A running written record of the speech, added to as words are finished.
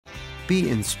Be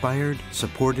inspired,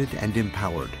 supported, and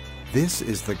empowered. This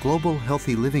is the Global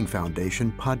Healthy Living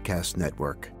Foundation podcast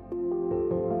network.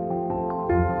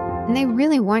 And they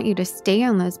really want you to stay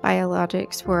on those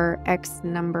biologics for X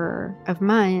number of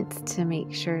months to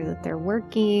make sure that they're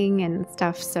working and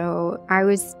stuff. So I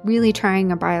was really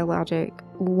trying a biologic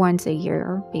once a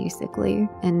year, basically,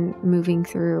 and moving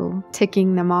through,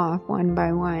 ticking them off one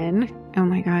by one. Oh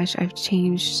my gosh, I've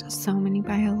changed so many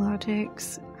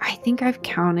biologics. I think I've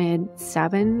counted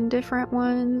 7 different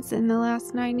ones in the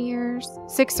last 9 years,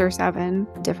 6 or 7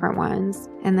 different ones.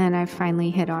 And then I've finally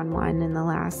hit on one in the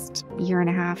last year and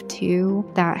a half,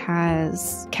 2, that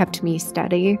has kept me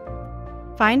steady.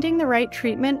 Finding the right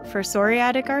treatment for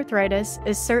psoriatic arthritis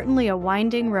is certainly a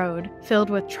winding road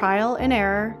filled with trial and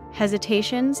error,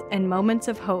 hesitations, and moments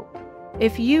of hope.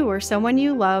 If you or someone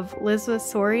you love lives with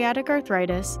psoriatic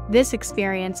arthritis, this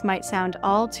experience might sound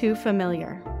all too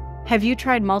familiar. Have you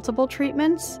tried multiple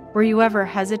treatments? Were you ever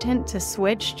hesitant to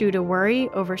switch due to worry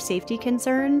over safety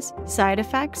concerns, side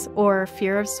effects, or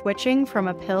fear of switching from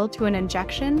a pill to an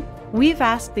injection? We've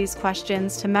asked these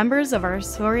questions to members of our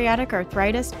psoriatic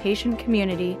arthritis patient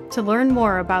community to learn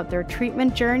more about their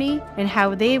treatment journey and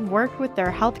how they've worked with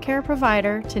their healthcare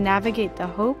provider to navigate the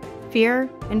hope, fear,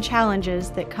 and challenges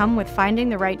that come with finding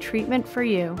the right treatment for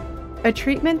you. A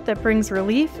treatment that brings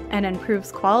relief and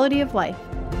improves quality of life.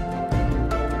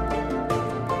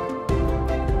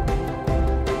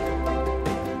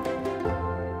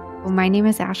 My name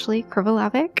is Ashley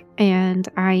Krivohlavek, and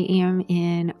I am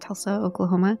in Tulsa,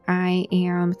 Oklahoma. I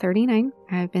am 39.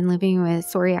 I've been living with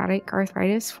psoriatic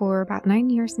arthritis for about 9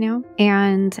 years now,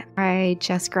 and I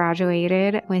just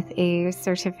graduated with a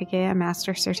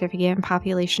master's certificate in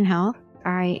population health.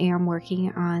 I am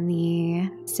working on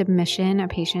the submission, a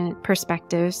patient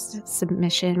perspectives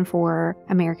submission for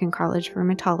American College of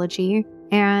Rheumatology,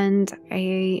 and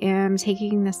I am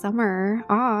taking the summer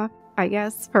off, I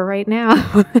guess, for right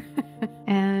now.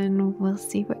 And we'll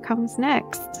see what comes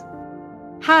next.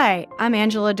 Hi, I'm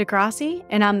Angela DeGrassi,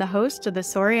 and I'm the host of the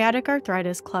Psoriatic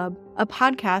Arthritis Club, a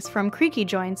podcast from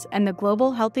CreakyJoints and the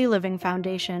Global Healthy Living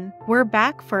Foundation. We're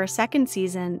back for a second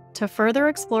season to further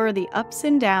explore the ups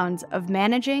and downs of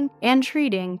managing and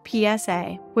treating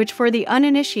PSA, which for the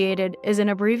uninitiated is an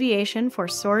abbreviation for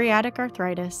psoriatic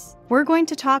arthritis. We're going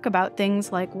to talk about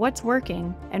things like what's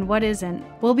working and what isn't.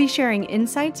 We'll be sharing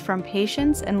insights from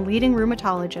patients and leading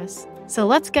rheumatologists. So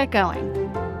let's get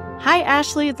going. Hi,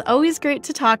 Ashley. It's always great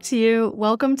to talk to you.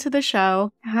 Welcome to the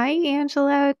show. Hi,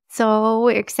 Angela. So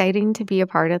exciting to be a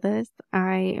part of this.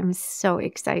 I am so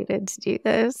excited to do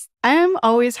this. I am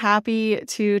always happy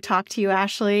to talk to you,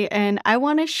 Ashley, and I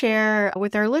want to share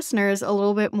with our listeners a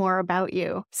little bit more about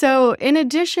you. So, in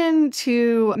addition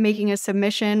to making a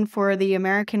submission for the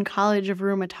American College of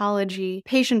Rheumatology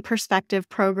Patient Perspective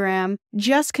Program,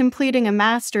 just completing a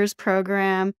master's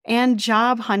program, and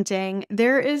job hunting,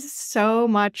 there is so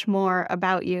much more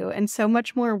about you and so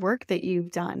much more work that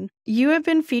you've done. You have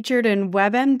been featured in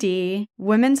WebMD,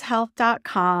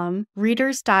 Women'sHealth.com,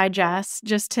 Reader's Digest,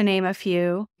 just to name a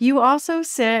few. You also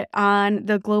sit on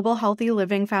the Global Healthy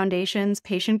Living Foundation's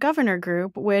Patient Governor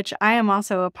Group, which I am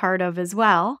also a part of as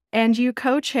well. And you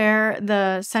co-chair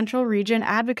the Central Region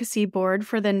Advocacy Board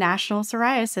for the National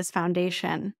Psoriasis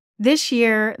Foundation. This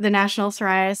year, the National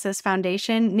Psoriasis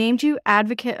Foundation named you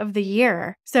Advocate of the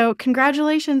Year. So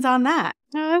congratulations on that.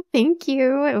 Oh, thank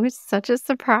you. It was such a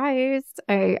surprise.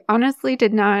 I honestly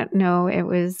did not know it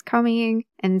was coming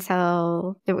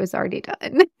until it was already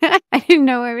done. I didn't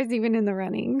know I was even in the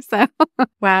running. So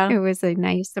wow, it was a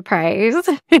nice surprise.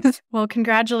 Well,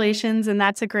 congratulations, and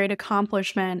that's a great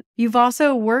accomplishment. You've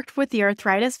also worked with the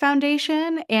Arthritis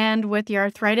Foundation and with the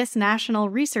Arthritis National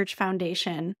Research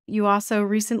Foundation. You also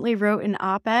recently wrote an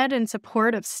op-ed in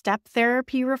support of step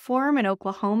therapy reform in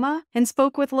Oklahoma and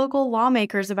spoke with local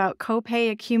lawmakers about copay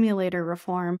accumulator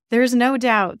reform. There's no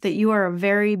doubt that you are a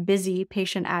very busy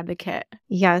patient advocate.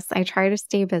 Yes, I try to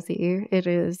stay busy. It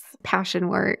is passion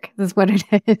work, is what it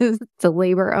is. It's a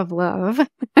labor of love.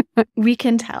 We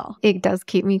can tell. It does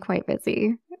keep me quite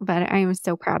busy, but I am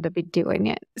so proud to be doing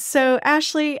it. So,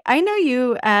 Ashley, I know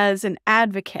you as an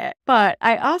advocate, but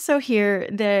I also hear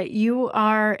that you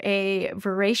are a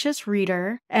voracious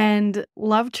reader and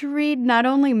love to read not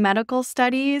only medical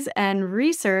studies and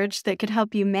research that could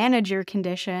help you manage your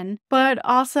condition, but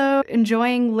also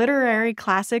enjoying literary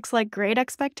classics like Great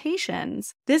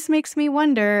Expectations. This makes me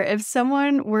wonder, if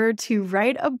someone were to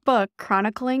write a book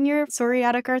chronicling your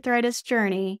psoriatic arthritis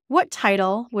journey, what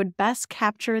title would best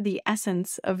capture the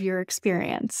essence of your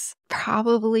experience?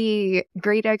 Probably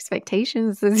Great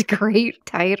Expectations is a great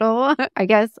title. I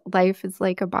guess life is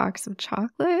like a box of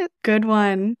chocolate. Good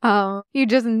one. You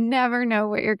just never know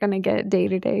what you're going to get day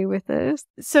to day with this.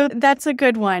 So that's a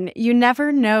good one. You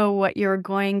never know what you're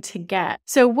going to get.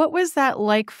 So what was that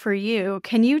like for you?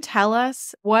 Can you tell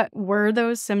us what were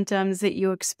those symptoms that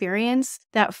you experienced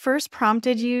that first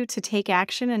prompted you to take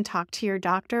action and talk to your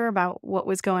doctor about what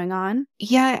was going on?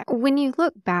 Yeah, when you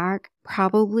look back,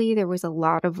 probably there was a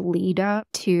lot of lead up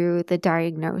to the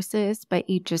diagnosis, but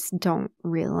you just don't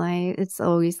realize it's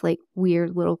always like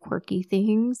weird little quirky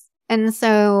things. And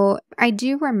so I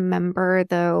do remember,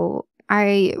 though,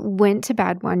 I went to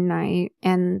bed one night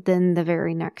and then the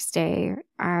very next day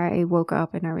I woke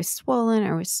up and I was swollen.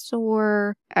 I was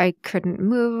sore. I couldn't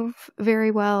move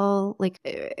very well. Like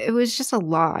it was just a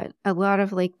lot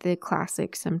of like the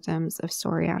classic symptoms of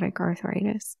psoriatic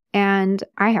arthritis. And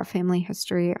I have family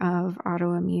history of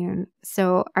autoimmune.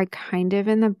 So I kind of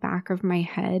in the back of my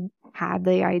head had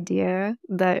the idea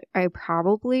that I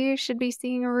probably should be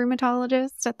seeing a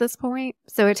rheumatologist at this point.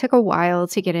 So it took a while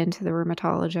to get into the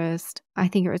rheumatologist. I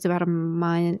think it was about a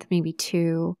month, maybe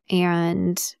 2.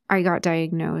 And I got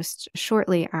diagnosed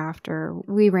shortly after.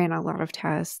 We ran a lot of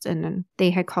tests and they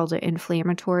had called it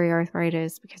inflammatory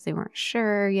arthritis because they weren't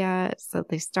sure yet. So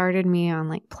they started me on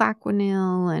like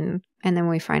Plaquenil and then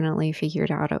we finally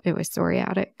figured out it was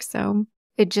psoriatic. So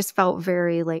it just felt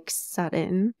very like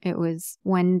sudden. It was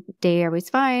one day I was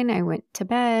fine. I went to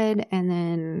bed and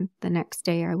then the next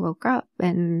day I woke up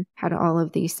and had all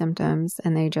of these symptoms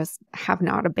and they just have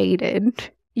not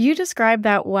abated. You described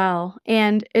that well,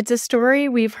 and it's a story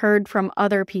we've heard from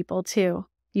other people too.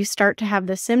 You start to have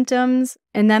the symptoms,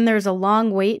 and then there's a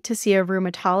long wait to see a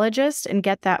rheumatologist and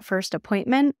get that first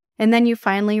appointment, and then you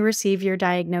finally receive your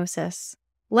diagnosis.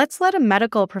 Let's let a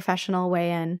medical professional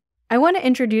weigh in. I want to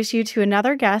introduce you to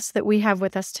another guest that we have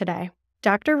with us today.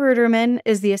 Dr. Ruderman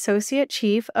is the Associate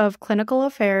Chief of Clinical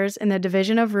Affairs in the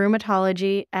Division of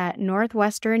Rheumatology at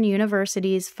Northwestern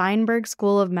University's Feinberg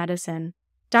School of Medicine.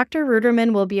 Dr.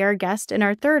 Ruderman will be our guest in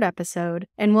our 3rd episode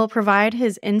and will provide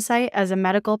his insight as a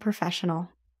medical professional.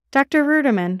 Dr.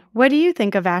 Ruderman, what do you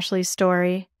think of Ashley's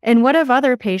story? And what have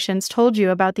other patients told you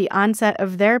about the onset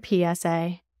of their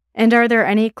PSA? And are there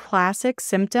any classic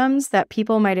symptoms that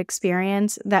people might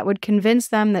experience that would convince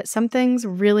them that something's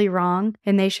really wrong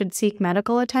and they should seek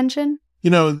medical attention? You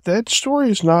know, that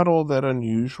story is not all that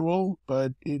unusual,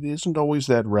 but it isn't always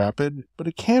that rapid, but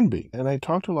it can be. And I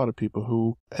talk to a lot of people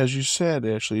who, as you said,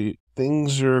 actually,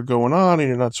 things are going on and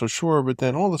you're not so sure, but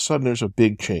then all of a sudden there's a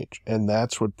big change. And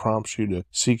that's what prompts you to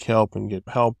seek help and get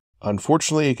help.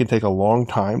 Unfortunately, it can take a long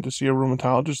time to see a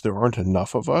rheumatologist. There aren't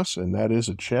enough of us, and that is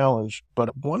a challenge.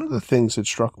 But one of the things that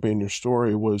struck me in your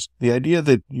story was the idea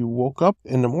that you woke up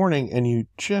in the morning and you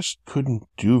just couldn't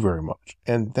do very much.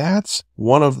 And that's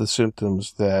one of the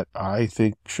symptoms that I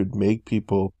think should make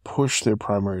people push their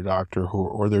primary doctor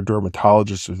or their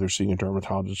dermatologist, if they're seeing a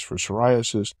dermatologist for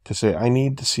psoriasis, to say, I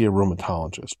need to see a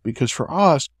rheumatologist. Because for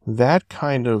us, that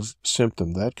kind of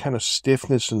symptom, that kind of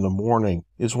stiffness in the morning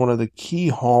is one of the key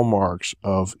hallmarks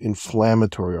of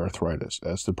inflammatory arthritis,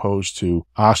 as opposed to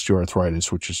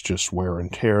osteoarthritis, which is just wear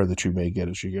and tear that you may get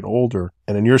as you get older.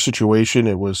 And in your situation,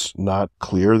 it was not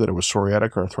clear that it was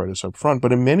psoriatic arthritis up front,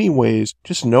 but in many ways,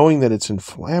 just knowing that it's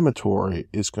inflammatory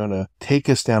is going to take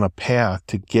us down a path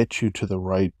to get you to the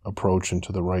right approach and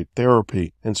to the right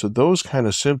therapy. And so those kind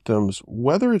of symptoms,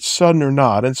 whether it's sudden or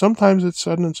not, and sometimes it's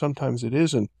sudden and sometimes it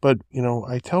isn't, but, you know,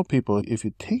 I tell people, if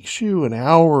it takes you an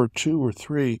hour or 2 or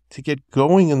 3 to get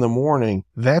going in the morning,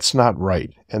 that's not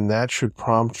right. And that should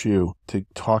prompt you to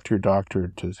talk to your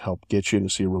doctor to help get you in to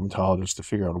see a rheumatologist to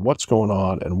figure out what's going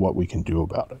on and what we can do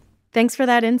about it. Thanks for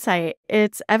that insight.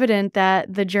 It's evident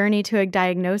that the journey to a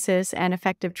diagnosis and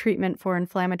effective treatment for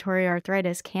inflammatory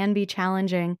arthritis can be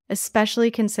challenging,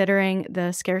 especially considering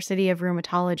the scarcity of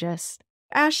rheumatologists.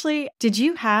 Ashley, did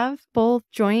you have both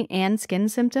joint and skin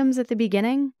symptoms at the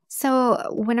beginning? So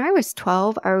when I was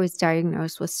 12, I was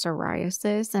diagnosed with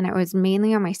psoriasis and it was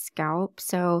mainly on my scalp.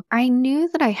 So I knew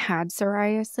that I had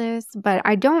psoriasis, but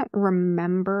I don't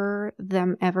remember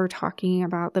them ever talking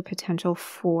about the potential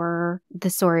for the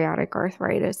psoriatic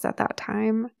arthritis at that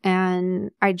time.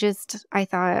 And I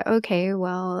thought, okay,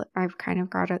 well, I've kind of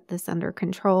got this under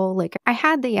control. Like I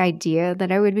had the idea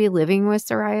that I would be living with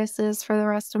psoriasis for the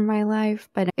rest of my life,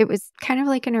 but it was kind of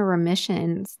like in a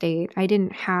remission state. I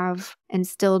didn't have and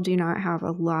still do not have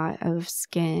a lot of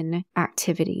skin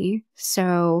activity.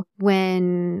 So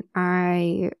when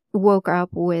I woke up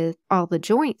with all the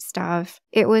joint stuff,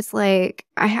 it was like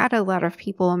I had a lot of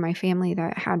people in my family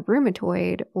that had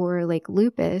rheumatoid or like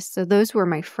lupus. So those were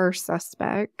my first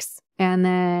suspects. And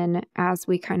then as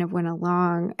we kind of went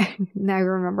along, I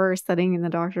remember sitting in the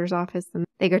doctor's office and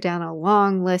they go down a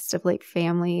long list of like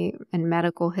family and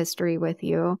medical history with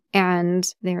you. And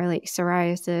they were like,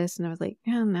 psoriasis. And I was like,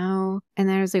 oh, no. And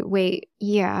then I was like, wait,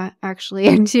 yeah, actually,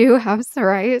 I do have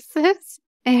psoriasis.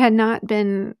 It had not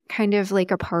been kind of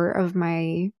like a part of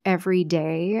my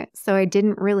everyday, so I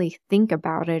didn't really think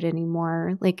about it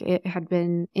anymore. Like it had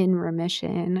been in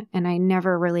remission and I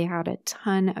never really had a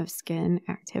ton of skin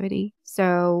activity.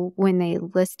 So when they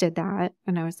listed that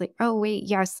and I was like, oh, wait,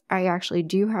 yes, I actually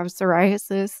do have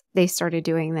psoriasis, they started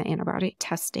doing the antibiotic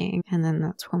testing. And then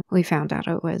that's when we found out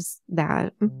it was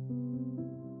that.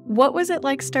 What was it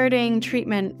like starting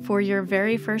treatment for your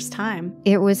very first time?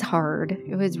 It was hard.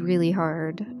 It was really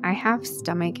hard. I have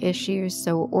stomach issues,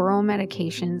 so oral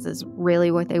medications is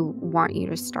really what they want you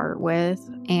to start with.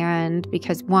 And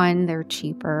because one, they're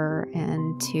cheaper,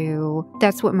 and two,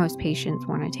 that's what most patients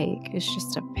want to take. It's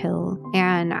just a pill.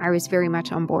 And I was very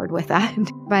much on board with that.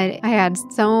 But I had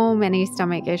so many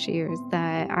stomach issues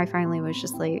that I finally was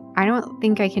just like, I don't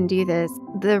think I can do this.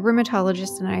 The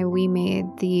rheumatologist and I, we made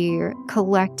the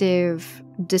collective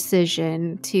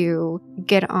decision to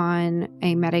get on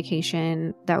a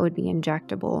medication that would be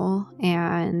injectable,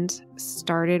 and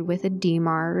started with a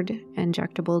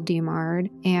injectable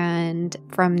DMARD, and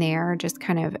from there just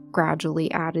kind of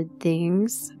gradually added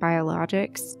things,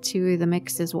 biologics, to the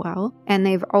mix as well. And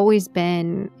they've always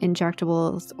been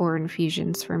injectables or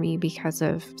infusions for me because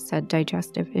of said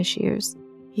digestive issues.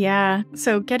 Yeah,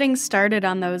 so getting started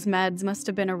on those meds must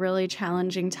have been a really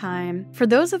challenging time. For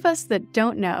those of us that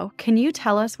don't know, can you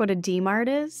tell us what a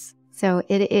DMARD is? So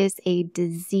it is a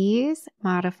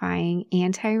disease-modifying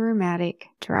anti-rheumatic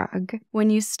drug. When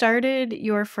you started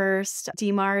your first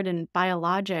DMARD and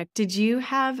biologic, did you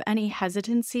have any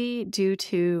hesitancy due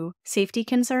to safety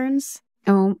concerns?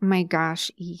 Oh my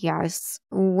gosh, yes.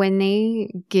 When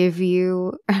they give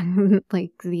you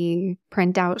like the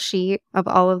printout sheet of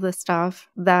all of the stuff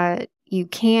that you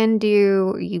can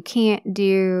do, you can't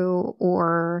do,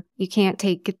 or you can't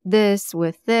take this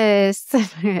with this,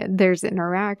 there's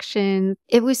interaction.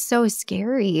 It was so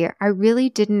scary. I really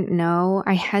didn't know.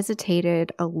 I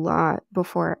hesitated a lot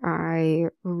before I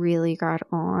really got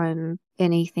on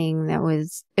anything that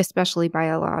was, especially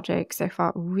biologics. I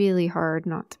fought really hard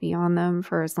not to be on them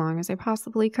for as long as I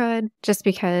possibly could, just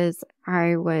because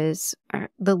I was,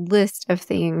 the list of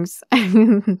things,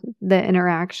 the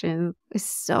interaction is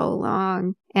so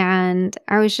long. And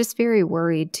I was just very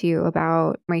worried too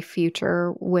about my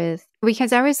future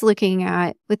because I was looking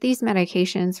at, with these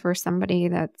medications for somebody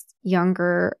that's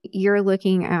younger, you're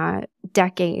looking at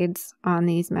decades on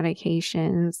these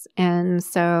medications. And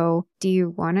so do you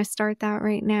want to start that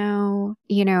right now?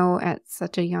 You know, at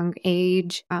such a young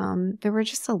age, there were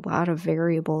just a lot of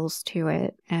variables to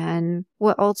it. And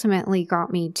what ultimately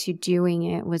got me to doing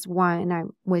it was, one, I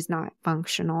was not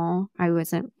functional. I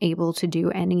wasn't able to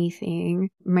do anything.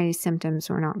 My symptoms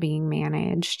were not being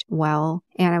managed well.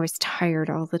 And I was tired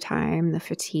all the time. The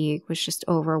fatigue was just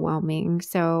overwhelming.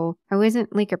 So I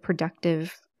wasn't like a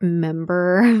productive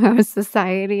member of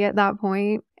society at that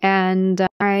point. And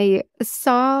I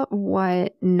saw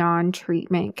what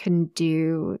non-treatment can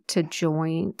do to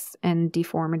joints and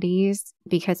deformities,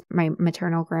 because my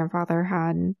maternal grandfather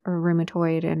had a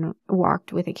rheumatoid and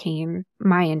walked with a cane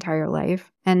my entire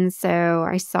life. And so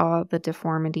I saw the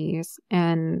deformities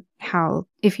and how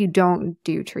if you don't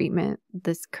do treatment,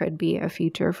 this could be a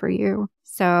future for you.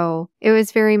 So it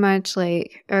was very much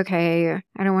like, okay,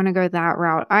 I don't want to go that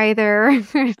route either.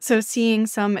 So seeing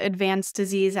some advanced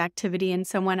disease activity in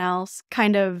someone else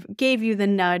kind of gave you the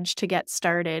nudge to get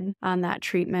started on that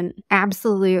treatment.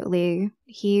 Absolutely.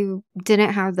 He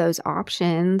didn't have those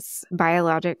options.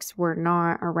 Biologics were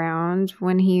not around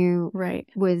when he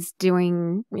was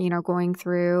doing, going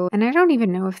through. And I don't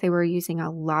even know if they were using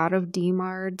a lot of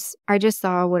DMARDs. I just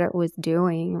saw what it was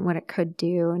doing, what it could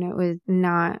do. And it was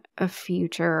not a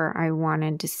future I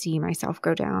wanted to see myself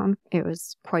go down. It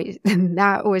was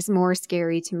that was more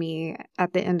scary to me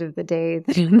at the end of the day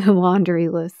than the laundry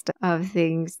list of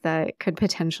things that could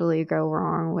potentially go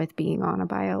wrong with being on a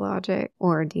biologic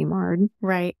or a DMARD.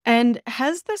 Right. And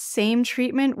has the same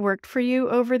treatment worked for you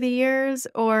over the years,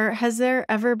 or has there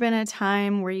ever been a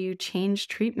time where you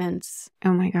changed treatments?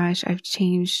 Oh my gosh, I've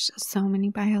changed so many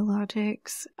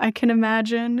biologics. I can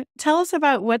imagine. Tell us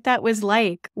about what that was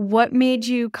like. What made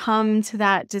you come to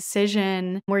that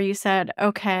decision where you said,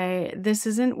 okay, this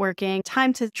isn't working,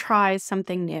 time to try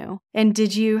something new? And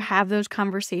did you have those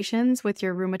conversations with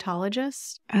your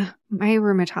rheumatologist? My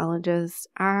rheumatologist,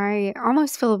 I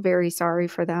almost feel very sorry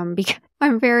for them because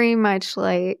I'm very much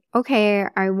like, okay,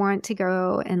 I want to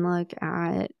go and look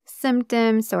at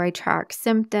symptoms. So I track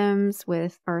symptoms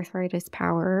with Arthritis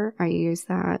Power. I use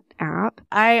that app.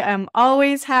 I am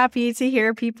always happy to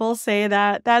hear people say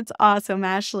that. That's awesome,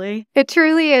 Ashley. It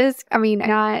truly is. I mean,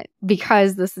 not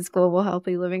because this is global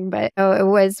healthy living, but it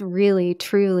was really,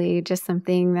 truly just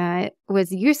something that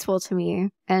was useful to me.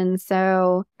 And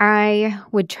so I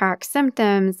would track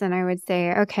symptoms and I would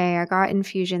say, okay, I got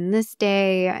infusion this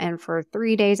day. And for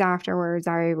 3 days afterwards,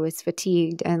 I was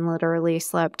fatigued and literally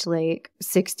slept like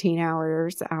 16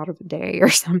 hours out of the day or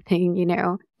something,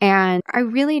 And I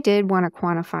really did want to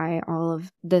quantify all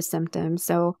of the symptoms.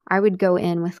 So I would go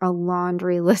in with a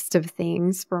laundry list of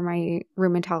things for my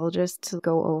rheumatologist to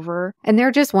go over. And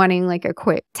they're just wanting like a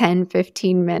quick 10,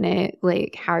 15 minute,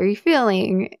 like, how are you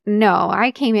feeling? No,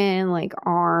 I came in like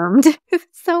armed with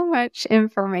so much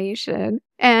information.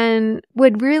 And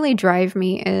what really drive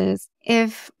me is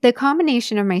if the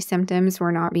combination of my symptoms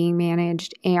were not being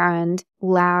managed and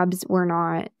labs were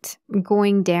not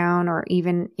going down or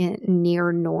even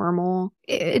near normal,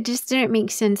 it just didn't make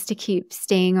sense to keep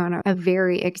staying on a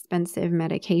very expensive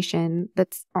medication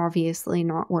that's obviously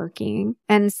not working.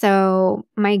 And so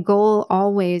my goal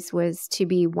always was to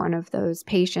be one of those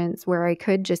patients where I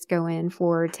could just go in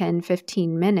for 10,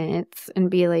 15 minutes and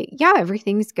be like, yeah,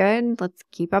 everything's good. Let's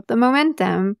keep up the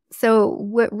momentum. So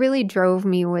what really drove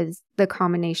me was the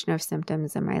combination of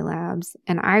symptoms in my labs.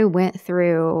 And I went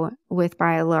through with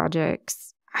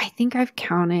biologics, I think I've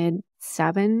counted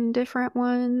 7 different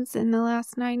ones in the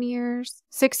last 9 years,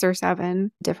 6 or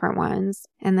 7 different ones.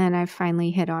 And then I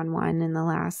finally hit on one in the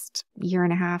last year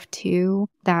and a half, 2,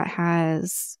 that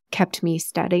has kept me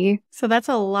steady. So that's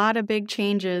a lot of big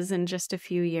changes in just a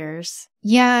few years.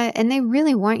 Yeah, and they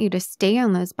really want you to stay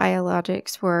on those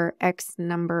biologics for X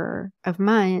number of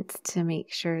months to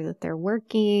make sure that they're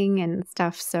working and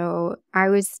stuff. So I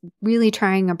was really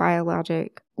trying a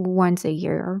biologic once a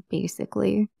year,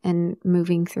 basically, and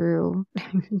moving through,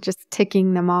 just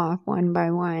ticking them off one by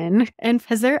one. And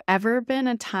has there ever been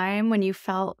a time when you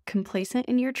felt complacent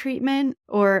in your treatment,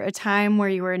 or a time where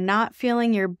you were not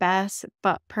feeling your best,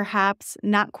 but perhaps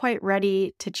not quite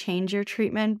ready to change your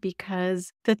treatment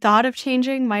because the thought of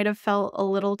changing might have felt a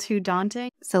little too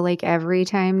daunting? So like every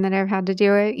time that I've had to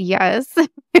do it, yes.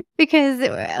 Because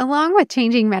along with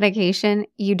changing medication,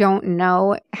 you don't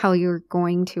know how you're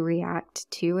going to react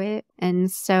to it.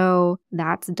 And so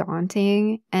that's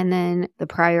daunting. And then the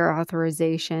prior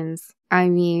authorizations, I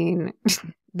mean,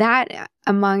 that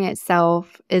among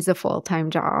itself is a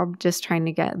full-time job, just trying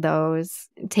to get those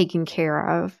taken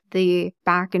care of. The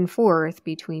back and forth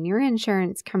between your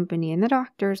insurance company and the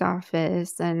doctor's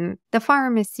office and the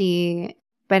pharmacy.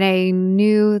 But I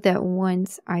knew that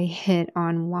once I hit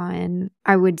on one,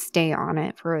 I would stay on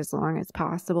it for as long as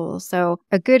possible. So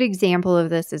a good example of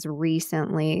this is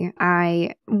recently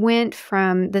I went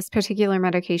from this particular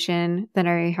medication that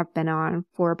I have been on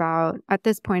for about, at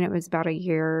this point, it was about a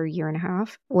year, year and a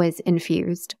half, was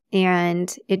infused.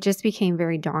 And it just became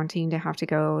very daunting to have to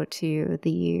go to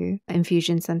the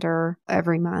infusion center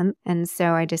every month. And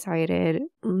so I decided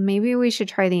maybe we should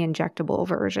try the injectable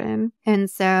version. And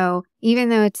so even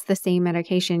though it's the same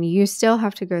medication, you still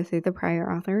have to go through the prior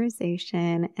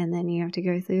authorization, and then you have to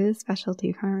go through the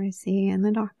specialty pharmacy and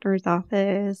the doctor's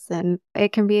office. And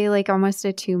it can be like almost a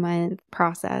 2-month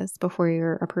process before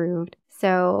you're approved.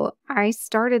 So I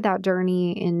started that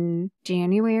journey in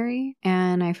January,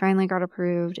 and I finally got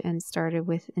approved and started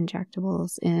with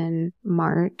injectables in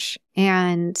March.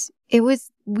 And it was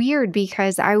weird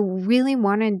because I really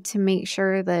wanted to make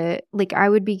sure that like I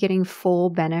would be getting full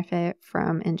benefit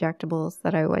from injectables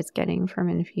that I was getting from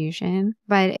infusion.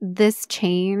 But this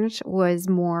change was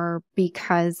more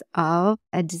because of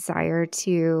a desire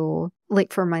to,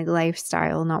 like, for my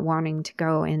lifestyle, not wanting to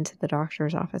go into the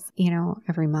doctor's office,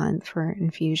 every month for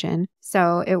infusion.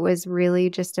 So it was really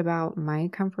just about my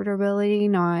comfortability,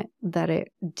 not that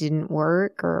it didn't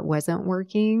work or it wasn't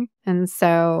working. And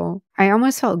so I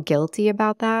almost felt guilty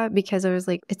about that because I was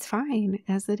like, it's fine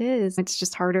as it is. It's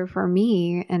just harder for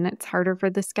me and it's harder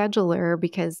for the scheduler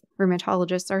because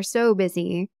rheumatologists are so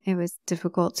busy. It was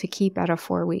difficult to keep at a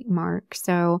 4-week mark.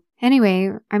 So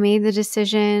anyway, I made the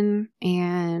decision,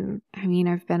 and I mean,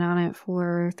 I've been on it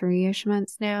for 3-ish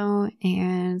months now,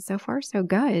 and so far so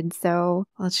good. So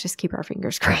let's just keep our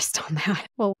fingers crossed on that.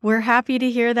 Well, we're happy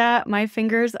to hear that. My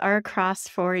fingers are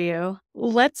crossed for you.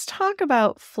 Let's talk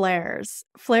about flares.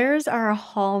 Flares are a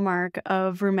hallmark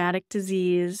of rheumatic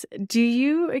disease. Do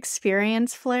you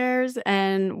experience flares,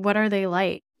 and what are they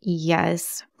like?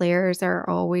 Yes, flares are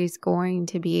always going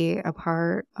to be a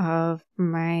part of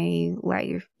my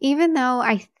life. Even though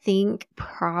I think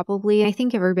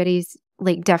everybody's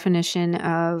like definition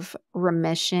of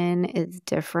remission is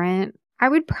different. I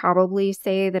would probably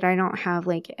say that I don't have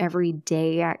like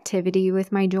everyday activity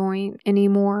with my joint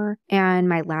anymore. And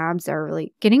my labs are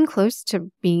like getting close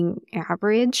to being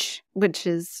average, which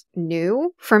is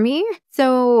new for me.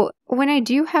 So when I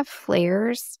do have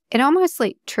flares, it almost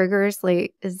like triggers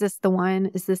like, is this the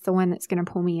one? Is this the one that's going to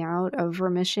pull me out of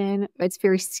remission? It's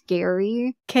very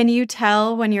scary. Can you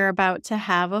tell when you're about to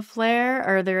have a flare?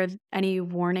 Are there any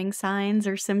warning signs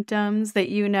or symptoms that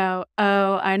you know,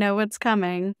 oh, I know what's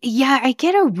coming? Yeah, I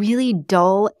get a really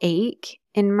dull ache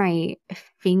in my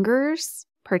fingers,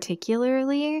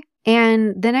 particularly.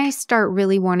 And then I start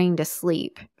really wanting to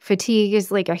sleep. Fatigue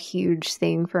is like a huge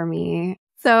thing for me.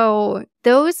 So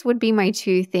those would be my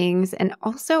two things. And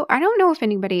also, I don't know if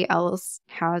anybody else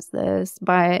has this,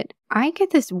 but I get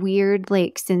this weird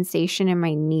like sensation in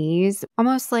my knees,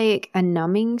 almost like a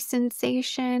numbing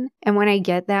sensation. And when I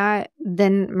get that,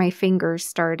 then my fingers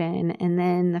start in and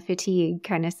then the fatigue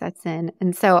kind of sets in.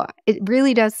 And so it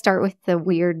really does start with the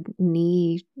weird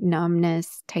knee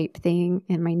numbness type thing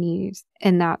in my knees.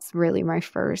 And that's really my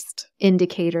first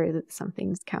indicator that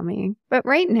something's coming. But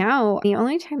right now, the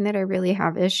only time that I really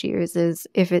have issues is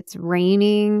if it's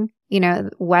raining,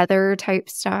 weather type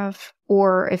stuff,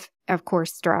 or if, of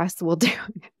course, stress will do.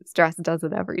 Stress does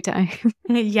it every time.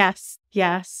 Yes.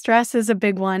 Stress is a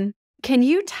big one. Can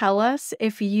you tell us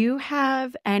if you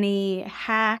have any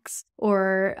hacks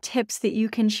or tips that you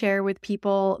can share with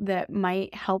people that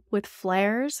might help with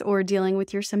flares or dealing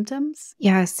with your symptoms?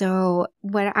 Yeah. So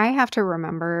what I have to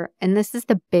remember, and this is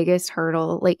the biggest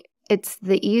hurdle, like it's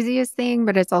the easiest thing,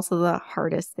 but it's also the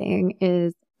hardest thing,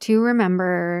 is to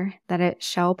remember that it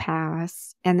shall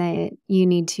pass and that you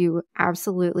need to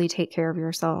absolutely take care of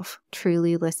yourself,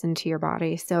 truly listen to your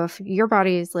body. So if your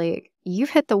body is like, you've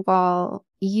hit the wall,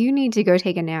 you need to go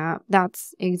take a nap,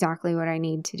 that's exactly what I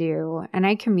need to do. And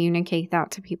I communicate that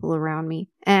to people around me.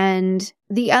 And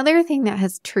the other thing that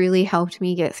has truly helped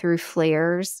me get through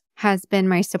flares has been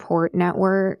my support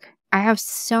network. I have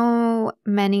so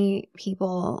many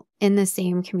people in the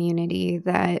same community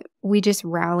that we just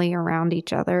rally around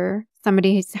each other.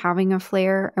 Somebody's having a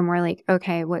flare and we're like,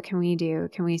 okay, what can we do?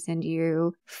 Can we send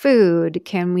you food?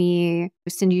 Can we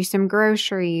send you some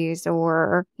groceries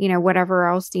or, whatever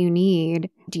else you need?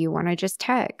 Do you want to just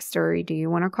text or do you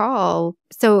want to call?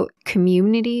 So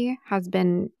community has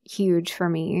been huge for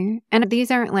me. And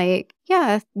these aren't like,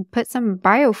 yeah, put some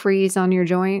biofreeze on your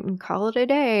joint and call it a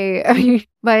day.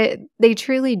 But they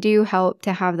truly do help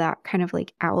to have that kind of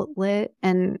like outlet.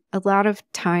 And a lot of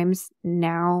times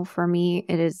now for me,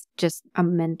 it is just a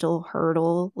mental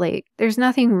hurdle. Like there's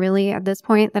nothing really at this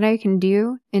point that I can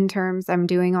do in terms I'm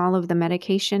doing all of the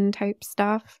medication type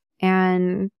stuff.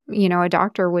 And, a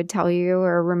doctor would tell you,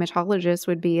 or a rheumatologist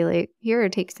would be like, here,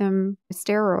 take some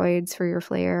steroids for your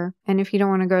flare. And if you don't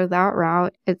want to go that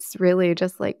route, it's really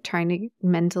just like trying to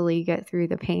mentally get through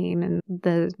the pain and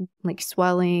the like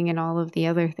swelling and all of the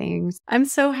other things. I'm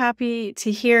so happy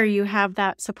to hear you have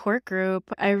that support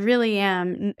group. I really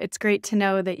am. It's great to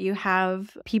know that you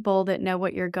have people that know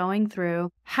what you're going through.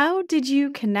 How did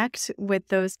you connect with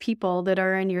those people that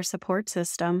are in your support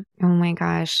system? Oh my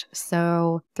gosh.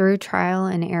 So through trial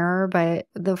and error, but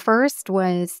the first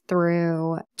was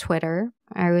through Twitter.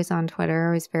 I was on Twitter.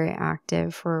 I was very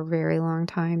active for a very long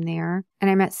time there. And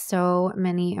I met so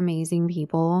many amazing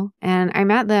people. And I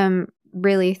met them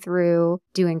really through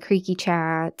doing Creaky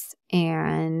chats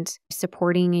and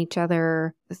supporting each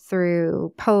other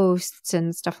through posts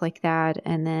and stuff like that.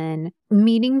 And then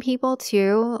meeting people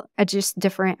too at just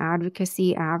different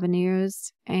advocacy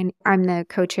avenues. And I'm the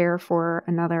co-chair for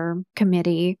another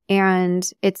committee, and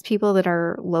it's people that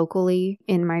are locally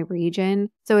in my region.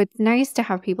 So it's nice to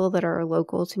have people that are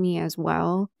local to me as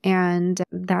well. And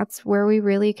that's where we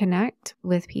really connect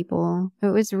with people. It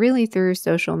was really through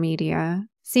social media.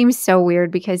 Seems so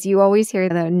weird because you always hear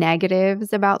the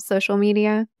negatives about social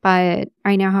media, but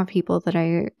I now have people that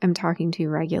I am talking to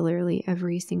regularly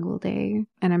every single day,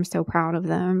 and I'm so proud of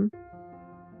them.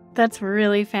 That's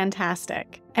really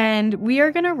fantastic. And we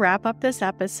are going to wrap up this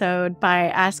episode by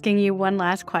asking you one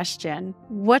last question.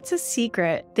 What's a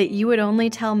secret that you would only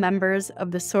tell members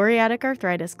of the Psoriatic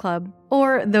Arthritis Club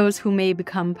or those who may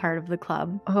become part of the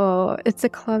club? Oh, it's a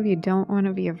club you don't want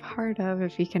to be a part of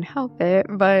if you can help it.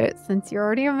 But since you're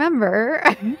already a member,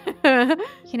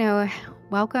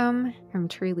 welcome. I'm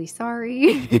truly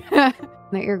sorry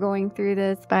that you're going through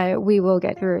this, but we will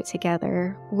get through it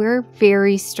together. We're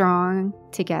very strong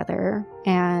together,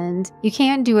 and you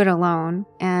can't do it alone.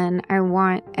 And I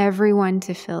want everyone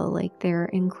to feel like they're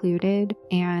included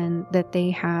and that they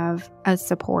have a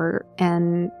support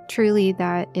and truly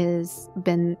that has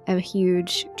been a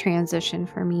huge transition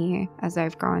for me as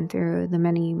I've gone through the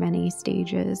many, many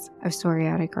stages of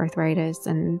psoriatic arthritis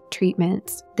and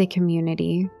treatments. The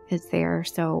community is there.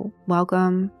 So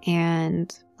welcome,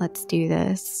 and let's do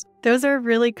this. Those are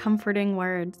really comforting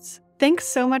words. Thanks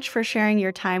so much for sharing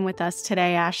your time with us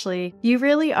today, Ashley. You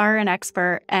really are an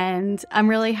expert, and I'm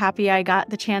really happy I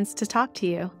got the chance to talk to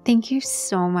you. Thank you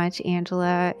so much,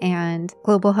 Angela, and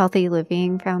Global Healthy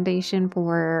Living Foundation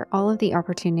for all of the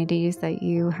opportunities that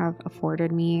you have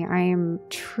afforded me. I am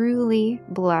truly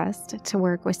blessed to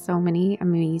work with so many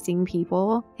amazing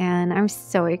people, and I'm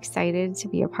so excited to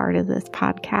be a part of this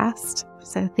podcast.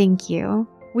 So thank you.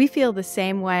 We feel the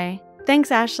same way. Thanks,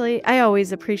 Ashley. I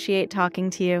always appreciate talking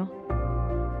to you.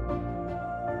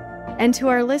 And to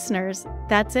our listeners,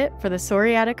 that's it for the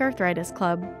Psoriatic Arthritis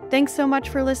Club. Thanks so much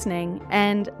for listening,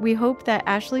 and we hope that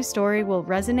Ashley's story will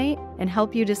resonate and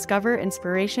help you discover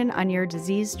inspiration on your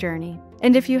disease journey.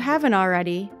 And if you haven't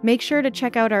already, make sure to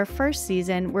check out our first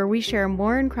season where we share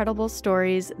more incredible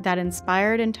stories that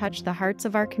inspired and touched the hearts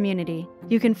of our community.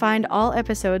 You can find all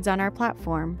episodes on our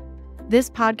platform. This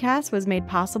podcast was made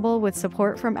possible with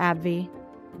support from AbbVie.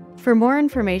 For more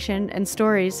information and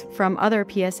stories from other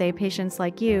PSA patients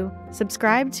like you,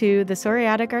 subscribe to the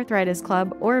Psoriatic Arthritis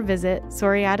Club or visit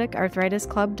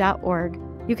psoriaticarthritisclub.org.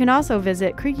 You can also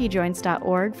visit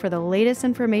CreakyJoints.org for the latest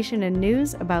information and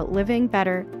news about living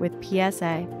better with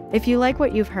PSA. If you like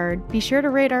what you've heard, be sure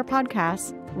to rate our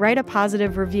podcast, write a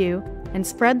positive review, and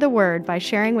spread the word by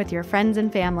sharing with your friends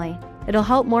and family. It'll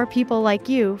help more people like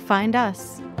you find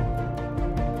us.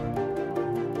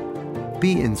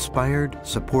 Be inspired,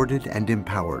 supported, and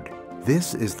empowered.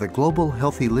 This is the Global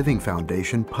Healthy Living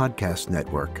Foundation Podcast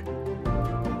Network.